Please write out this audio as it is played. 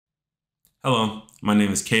Hello, my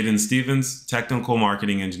name is Caden Stevens, Technical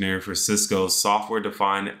Marketing Engineer for Cisco's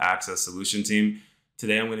Software-Defined Access Solution team.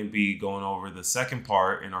 Today I'm going to be going over the second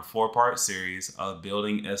part in our four-part series of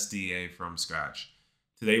building SDA from scratch.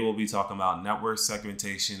 Today we'll be talking about network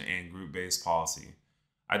segmentation and group-based policy.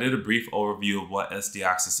 I did a brief overview of what SD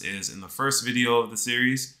Access is in the first video of the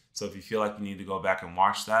series, so if you feel like you need to go back and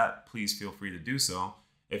watch that, please feel free to do so.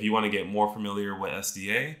 If you want to get more familiar with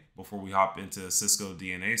SDA before we hop into Cisco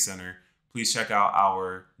DNA Center, please check out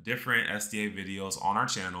our different SDA videos on our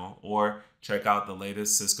channel or check out the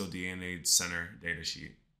latest Cisco DNA Center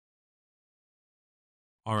datasheet.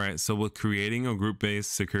 All right, so with creating a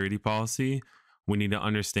group-based security policy, we need to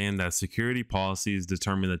understand that security policies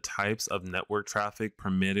determine the types of network traffic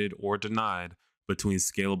permitted or denied between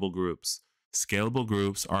scalable groups. Scalable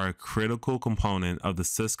groups are a critical component of the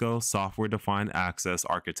Cisco software-defined access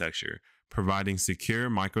architecture, providing secure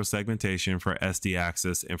microsegmentation for SD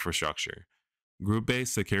access infrastructure.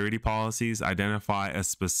 Group-based security policies identify a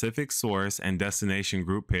specific source and destination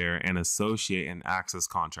group pair and associate an access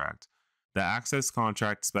contract. The access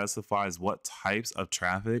contract specifies what types of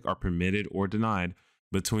traffic are permitted or denied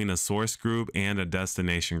between a source group and a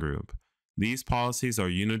destination group. These policies are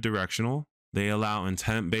unidirectional. They allow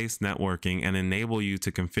intent-based networking and enable you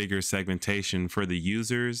to configure segmentation for the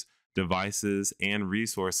users, devices, and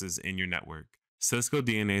resources in your network. Cisco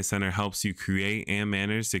DNA Center helps you create and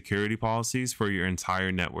manage security policies for your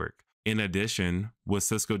entire network. In addition, with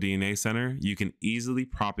Cisco DNA Center, you can easily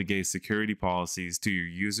propagate security policies to your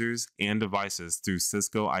users and devices through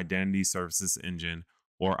Cisco Identity Services Engine,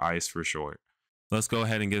 or ICE for short. Let's go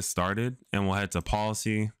ahead and get started, and we'll head to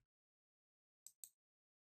Policy,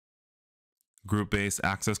 Group-Based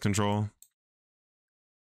Access Control,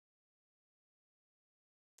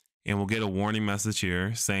 and we'll get a warning message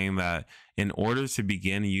here saying that in order to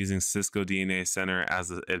begin using Cisco DNA Center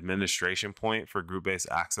as an administration point for group-based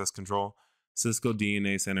access control, Cisco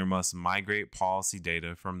DNA Center must migrate policy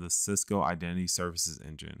data from the Cisco Identity Services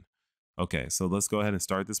Engine. Okay, so let's go ahead and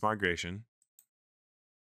start this migration.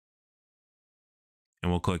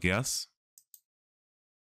 And we'll click yes.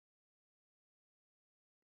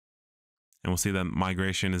 And we'll see that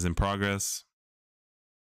migration is in progress.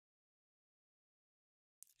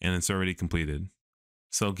 And it's already completed.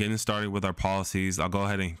 So getting started with our policies, I'll go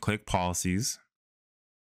ahead and click policies.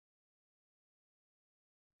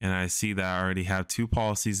 And I see that I already have two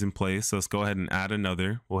policies in place. So let's go ahead and add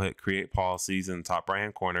another. We'll hit create policies in the top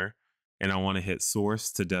right-hand corner. And I want to hit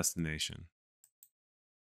source to destination.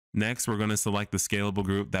 Next, we're going to select the scalable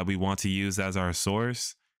group that we want to use as our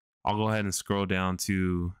source. I'll go ahead and scroll down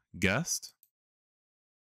to guest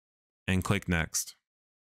and click next.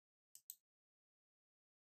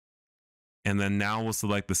 And then now we'll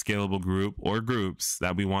select the scalable group or groups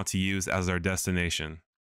that we want to use as our destination.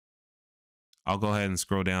 I'll go ahead and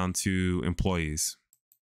scroll down to employees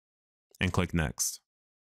and click next.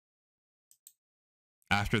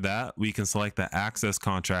 After that, we can select the access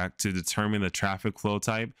contract to determine the traffic flow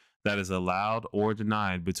type that is allowed or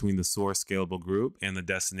denied between the source scalable group and the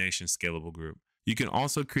destination scalable group. You can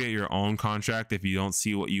also create your own contract if you don't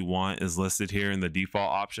see what you want is listed here in the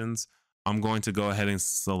default options. I'm going to go ahead and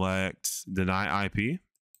select deny IP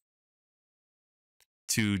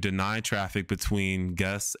to deny traffic between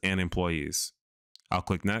guests and employees. I'll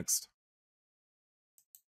click next.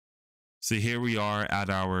 So here we are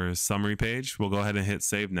at our summary page. We'll go ahead and hit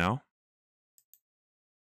save now.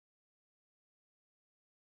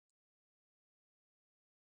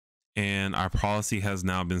 And our policy has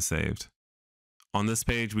now been saved. On this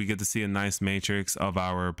page, we get to see a nice matrix of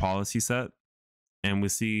our policy set. And we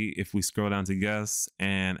see if we scroll down to guests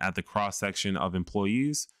and at the cross section of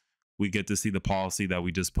employees, we get to see the policy that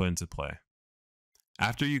we just put into play.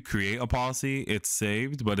 After you create a policy, it's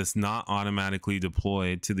saved, but it's not automatically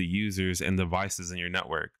deployed to the users and devices in your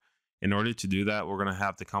network. In order to do that, we're going to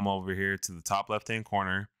have to come over here to the top left-hand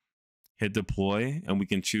corner, hit deploy, and we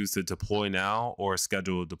can choose to deploy now or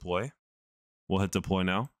schedule a deploy. We'll hit deploy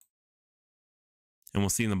now. And we'll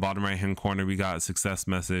see in the bottom right-hand corner, we got a success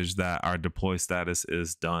message that our deploy status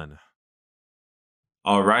is done.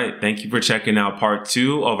 All right, thank you for checking out part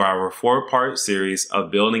 2 of our 4-part series of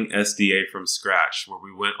building SDA from scratch, where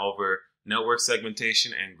we went over network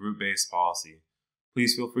segmentation and group-based policy.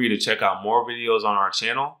 Please feel free to check out more videos on our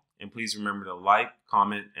channel, and please remember to like,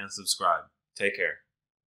 comment, and subscribe. Take care.